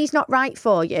 But if he's not right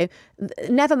for you,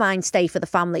 never mind, stay for the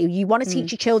family. You want to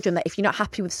teach your children that if you're not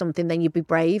happy with something, then you be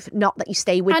brave, not that you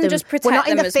stay with them. And just protect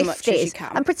them as much as you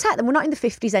can. And protect them. We're not in the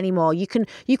 50s anymore. You could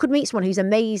meet someone who's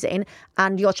amazing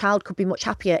and your child could be much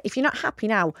happier. If you're not happy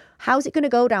now, how's it going to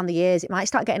go down the years? It might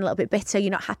start getting a little bit bitter.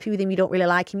 You're not happy with him. You don't really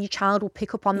like him. Your child will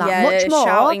pick up on that much more.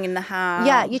 Shouting in the house.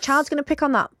 Yeah, your child's going to pick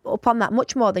pick on that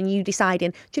much more than you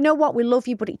deciding, do you know what, we love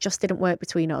you, but it just didn't work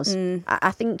between us.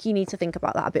 I think you need to think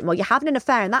about that a bit more. You're having an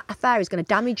affair, and that affair is going to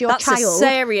damage your child. That's a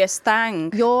serious thing.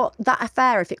 That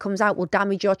affair, if it comes out, will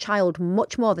damage your child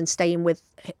much more than staying with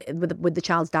the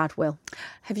child's dad will.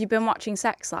 Have you been watching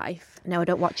Sex Life? No, I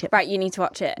don't watch it. Right, you need to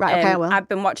watch it. Right, okay, I will. I've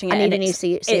been watching it. I need a new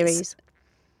series.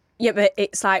 Yeah, but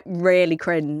it's like really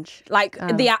cringe. Like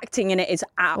the acting in it is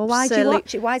absolutely... Well, why do you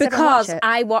watch it? Why does everyone watch it? Because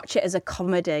I watch it as a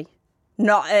comedy,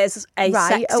 not as a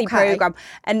sexy programme.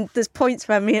 And there's points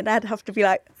where me and Ed have to be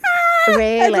like...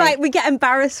 Really? And like we get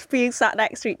embarrassed being sat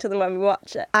next to each other when we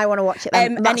watch it. I want to watch it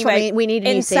then. That's anyway, what we need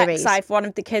a new series. In Sex Life, one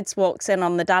of the kids walks in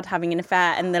on the dad having an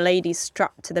affair and the lady's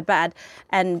strapped to the bed,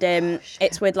 and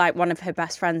it's with like one of her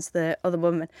best friends, the other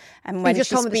woman. And when she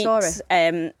speaks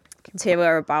to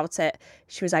her about it,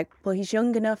 she was like, well, he's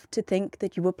young enough to think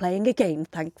that you were playing a game,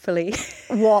 thankfully.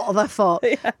 What the fuck?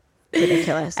 Yeah.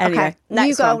 Ridiculous. Anyway,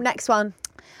 okay, next one.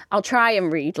 I'll try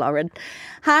and read, Lauren.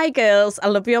 Hi, girls. I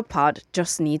love your pod.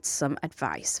 Just need some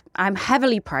advice. I'm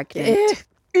heavily pregnant.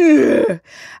 And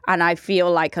I feel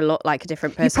like I look like a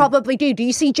different person. You probably do. Do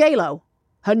you see J-Lo?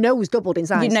 Her nose doubled in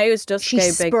size. Your nose does go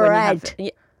big spread. when you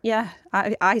have... Yeah,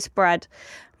 I spread.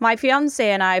 My fiancé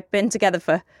and I have been together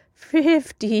for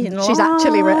 15 She's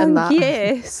actually written that.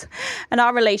 years. And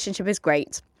our relationship is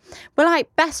great. We're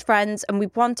like best friends and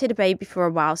we've wanted a baby for a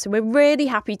while, so we're really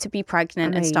happy to be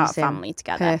pregnant and start a family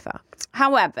together. Perfect.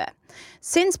 However,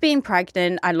 since being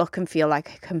pregnant, I look and feel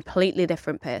like a completely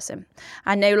different person.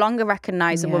 I no longer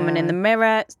recognise a woman in the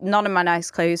mirror. None of my nice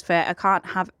clothes fit. I can't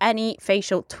have any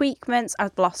facial tweakments.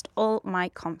 I've lost all my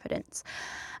confidence.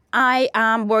 I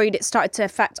am worried it started to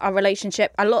affect our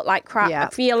relationship. I look like crap.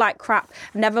 I feel like crap.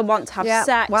 Never want to have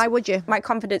sex. Why would you? My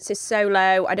confidence is so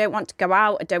low. I don't want to go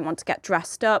out. I don't want to get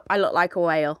dressed up. I look like a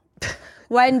whale.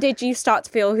 When did you start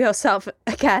to feel yourself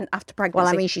again after pregnancy?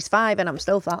 Well, I mean, she's 5 and I'm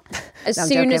still fat. As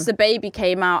soon as the baby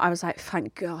came out, I was like,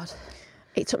 thank God.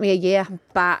 It took me a year.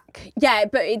 Back. Yeah,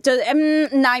 but it does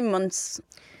 9 months.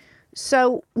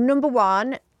 So, number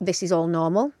one, this is all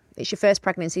normal. It's your first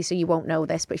pregnancy, so you won't know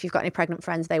this, but if you've got any pregnant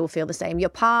friends, they will feel the same. Your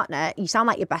partner, you sound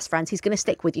like your best friends. He's going to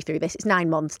stick with you through this. It's 9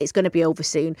 months. It's going to be over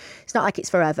soon. It's not like it's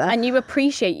forever. And you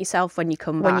appreciate yourself when you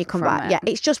come back. Yeah,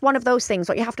 it's just one of those things.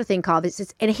 What you have to think of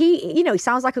is, and he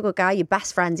sounds like a good guy. Your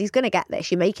best friends. He's going to get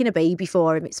this. You're making a baby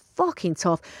for him. It's fucking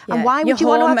tough. Yeah. And why would you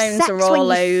want to have sex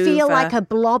when you feel like a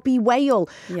blobby whale?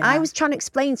 Yeah. I was trying to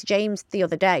explain to James the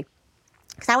other day,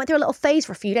 because I went through a little phase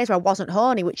for a few days where I wasn't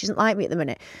horny, which isn't like me at the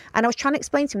minute. And I was trying to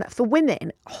explain to him that for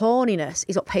women, horniness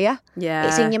is up here. Yeah.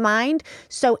 It's in your mind.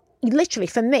 So literally,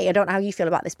 for me, I don't know how you feel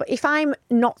about this, but if I'm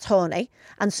not horny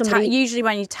and somebody... Usually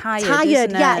when you're tired,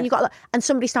 isn't it? Yeah, and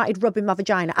somebody started rubbing my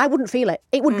vagina, I wouldn't feel it.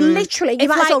 It would literally... You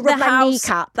might as well rub my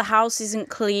kneecap. The house isn't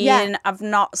clean. Yeah. I've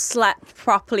not slept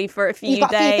properly for a few days. You've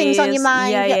got a few things on your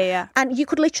mind. Yeah. And you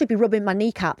could literally be rubbing my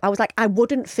kneecap. I was like, I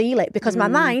wouldn't feel it because my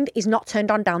mind is not turned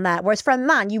on down there. Whereas for a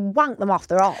man, you wank them off.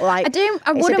 They're all like...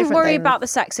 I wouldn't worry about the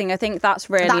sexing. I think that's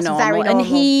really normal. Very normal. And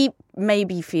he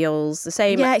maybe feels the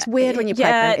same. Yeah, it's weird when you're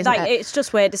pregnant, isn't it? It's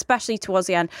just weird, especially towards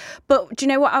the end. But do you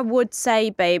know what I would say,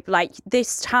 babe? Like,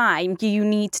 this time you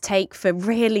need to take for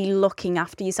really looking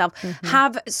after yourself. Mm-hmm.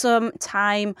 Have some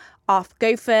time off.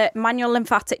 Go for manual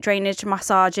lymphatic drainage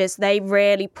massages. They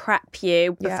really prep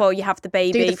you before you have the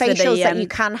baby. Do the facials that you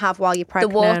can have while you're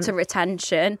pregnant. The water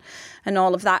retention and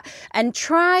all of that. And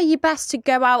try your best to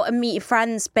go out and meet your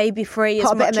friends baby free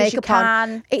as much as you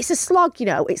can. It's a slog,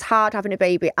 It's hard having a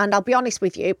baby. And I'll be honest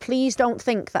with you, please don't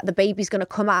think that the baby's going to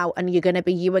come out and you're going to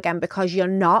be you again, because you're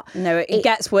not. No, it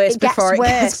gets worse before it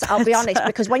gets better. I'll be honest,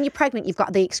 because when you're pregnant, you've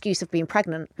got the excuse of being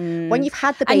pregnant. When you've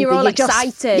had the baby, and you're all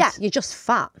excited. You're just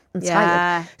fat and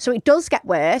tired. So it does get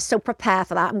worse, so prepare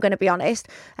for that, I'm going to be honest.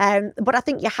 But I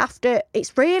think you have to,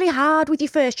 it's really hard with your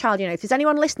first child. If there's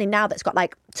anyone listening now that's got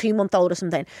like 2-month-old or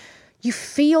something, you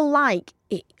feel like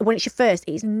when it's your first,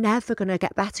 it's never going to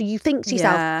get better. You think to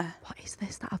yourself, what is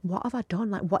this? What have I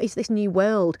done? Like, what is this new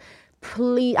world?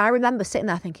 Please, I remember sitting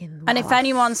there thinking, and if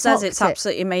anyone says it's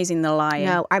absolutely amazing, they're lying.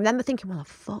 No, I remember thinking, well, I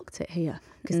fucked it here,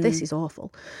 because this is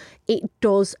awful. It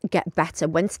does get better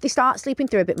when they start sleeping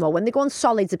through a bit more, when they go on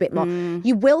solids a bit more.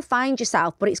 You will find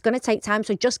yourself, but it's going to take time.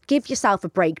 So just give yourself a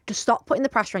break. Just stop putting the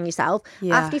pressure on yourself.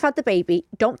 After you've had the baby,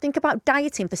 don't think about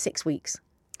dieting for 6 weeks.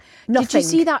 Nothing. Did you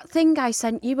see that thing I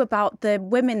sent you about the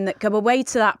women that go away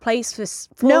to that place for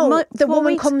 4 months? No, the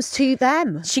woman comes to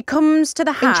them. She comes to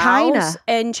the house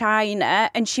in China,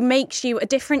 and she makes you a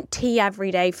different tea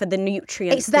every day for the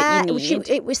nutrients that you need.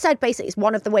 It was said basically it's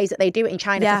one of the ways that they do it in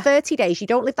China. For 30 days, you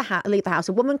don't leave the house.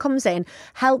 A woman comes in,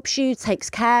 helps you, takes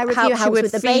care of you, helps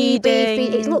with the baby.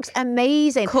 It looks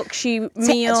amazing. Cooks you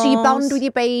meals. So you bond with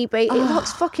your baby. It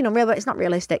looks fucking unreal, but it's not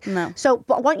realistic. No. So,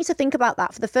 but I want you to think about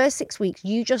that. For the first 6 weeks,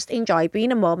 you just enjoy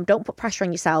being a mum. Don't put pressure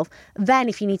on yourself. Then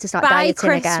if you need to start dieting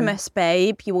again. By Christmas,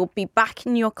 babe, you will be back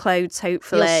in your clothes,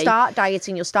 hopefully. You'll start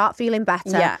dieting. You'll start feeling better.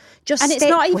 Yeah. And it's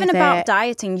not even about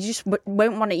dieting. You just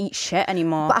won't want to eat shit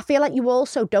anymore. But I feel like you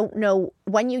also don't know,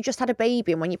 when you just had a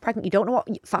baby and when you're pregnant, you don't know what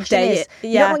fashion is. Yeah.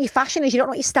 You don't know what your fashion is. You don't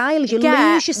know what your style is. You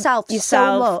lose yourself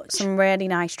so much. Some really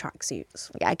nice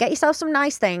tracksuits. Yeah, get yourself some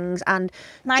nice things and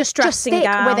just dressing stick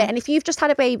gown. with it. And if you've just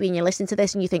had a baby and you listen to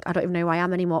this and you think, I don't even know who I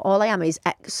am anymore. All I am is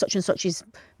such and such's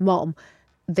mom.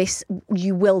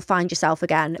 You will find yourself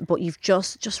again, but you've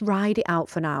just ride it out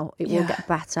for now. It will get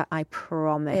better, I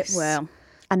promise. It will.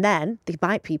 And then they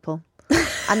bite people.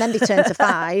 And then they turn to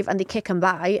 5 and they kick and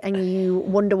bite, and you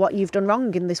wonder what you've done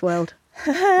wrong in this world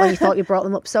when you thought you brought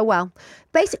them up so well.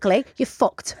 Basically, you're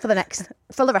fucked for the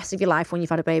rest of your life when you've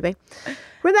had a baby.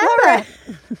 Remember,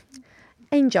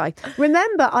 enjoy.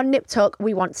 Remember, on Nip Tuck,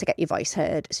 we want to get your voice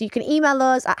heard. So you can email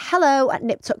us at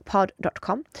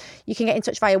hello@niptuckpod.com. You can get in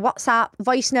touch via WhatsApp,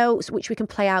 voice notes, which we can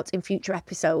play out in future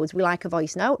episodes. We like a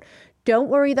voice note. Don't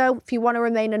worry though, if you want to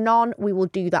remain anon, we will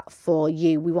do that for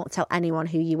you. We won't tell anyone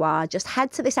who you are. Just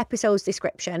head to this episode's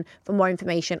description for more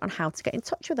information on how to get in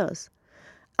touch with us.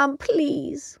 And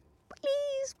please,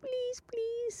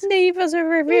 leave us a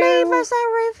review.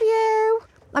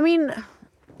 I mean,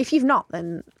 if you've not,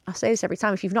 then I say this every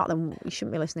time. If you've not, then you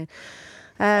shouldn't be listening.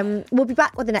 We'll be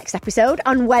back with the next episode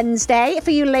on Wednesday. For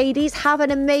you ladies, have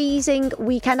an amazing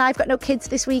weekend. I've got no kids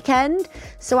this weekend,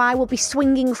 so I will be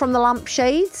swinging from the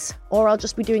lampshades, or I'll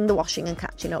just be doing the washing and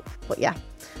catching up. But yeah,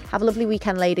 have a lovely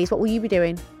weekend, ladies. What will you be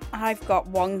doing? I've got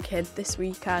one kid this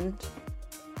weekend.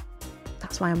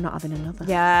 That's why I'm not having another.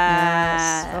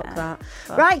 Yes, fuck that.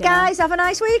 Right, guys, have a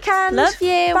nice weekend. Love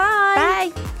you.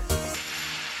 Bye. Bye.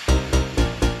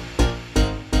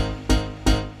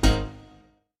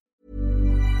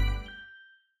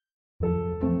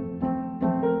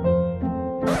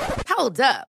 Hold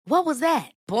up. What was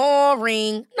that?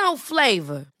 Boring. No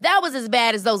flavor. That was as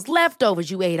bad as those leftovers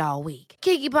you ate all week.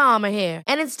 Keke Palmer here.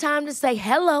 And it's time to say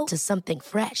hello to something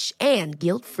fresh and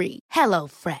guilt-free. Hello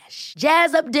Fresh.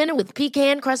 Jazz up dinner with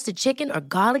pecan-crusted chicken or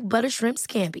garlic butter shrimp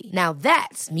scampi. Now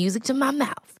that's music to my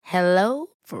mouth. Hello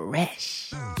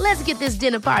Fresh. Let's get this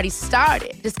dinner party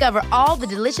started. Discover all the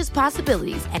delicious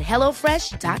possibilities at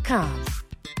hellofresh.com.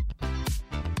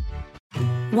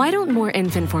 Why don't more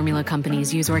infant formula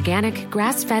companies use organic,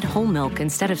 grass-fed whole milk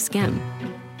instead of skim?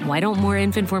 Why don't more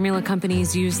infant formula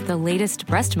companies use the latest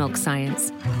breast milk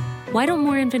science? Why don't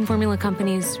more infant formula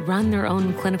companies run their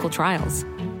own clinical trials?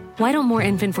 Why don't more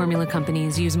infant formula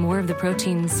companies use more of the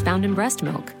proteins found in breast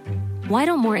milk? Why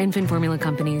don't more infant formula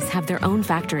companies have their own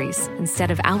factories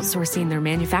instead of outsourcing their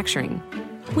manufacturing?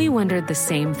 We wondered the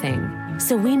same thing.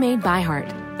 So we made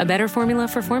ByHeart, a better formula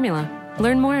for formula.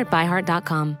 Learn more at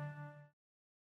byheart.com.